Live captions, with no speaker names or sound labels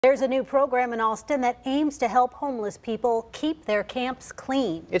There's a new program in Austin that aims to help homeless people keep their camps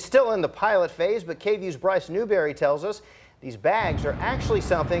clean. It's still in the pilot phase, but KVUE's Bryce Newberry tells us these bags are actually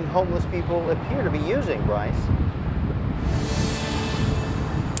something homeless people appear to be using, Bryce.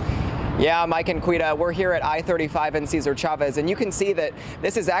 Yeah, Mike and Quita, we're here at I-35 in Cesar Chavez, and you can see that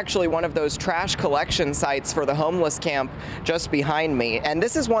this is actually one of those trash collection sites for the homeless camp just behind me. And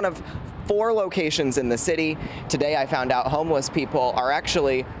this is one of 4 locations in the city. Today I found out homeless people are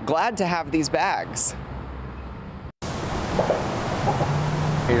actually glad to have these bags.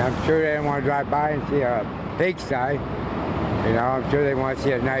 I'm sure they don't want to drive by and see a pigsty. I'm sure they want to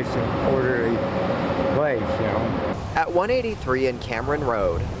see a nice orderly place, At 183 and Cameron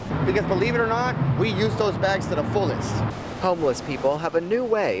Road. Because believe it or not, we use those bags to the fullest. Homeless people have a new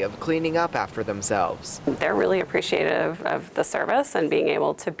way of cleaning up after themselves. They're really appreciative of the service and being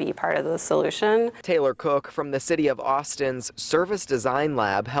able to be part of the solution. Taylor Cook from the City of Austin's Service Design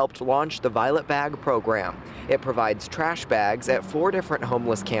Lab helped launch the Violet Bag program. It provides trash bags at 4 different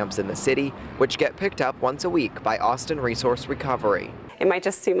homeless camps in the city, which get picked up once a week by Austin Resource Recovery. It might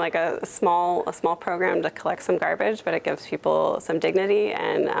just seem like a small program to collect some garbage, but it gives people some dignity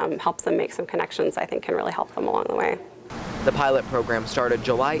and helps them make some connections I think can really help them along the way. The pilot program started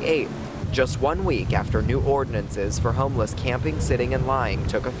July 8th, just 1 week after new ordinances for homeless camping, sitting, and lying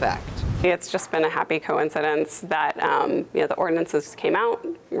took effect. It's just been a happy coincidence that the ordinances came out.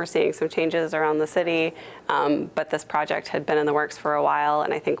 We're seeing some changes around the city, but this project had been in the works for a while,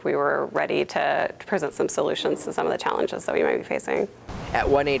 and I think we were ready to present some solutions to some of the challenges that we might be facing. At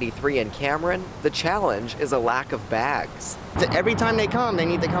 183 in Cameron, the challenge is a lack of bags. Every time they come, they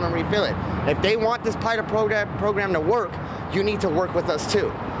need to come and refill it. If they want this pilot program to work, you need to work with us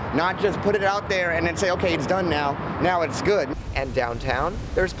too. Not just put it out there and then say, okay, it's done now. Now it's good. And downtown,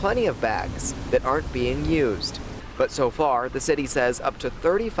 there's plenty of bags that aren't being used. But so far, the city says up to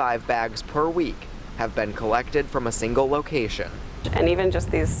 35 bags per week have been collected from a single location. And even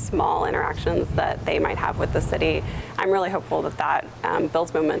just these small interactions that they might have with the city, I'm really hopeful that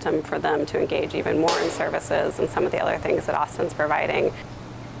builds momentum for them to engage even more in services and some of the other things that Austin's providing.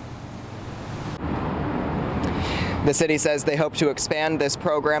 The city says they hope to expand this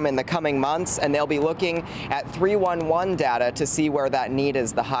program in the coming months, and they'll be looking at 311 data to see where that need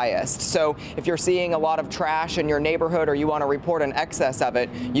is the highest. So if you're seeing a lot of trash in your neighborhood or you want to report an excess of it,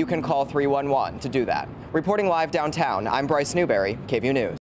 you can call 311 to do that. Reporting live downtown, I'm Bryce Newberry, KVUE News.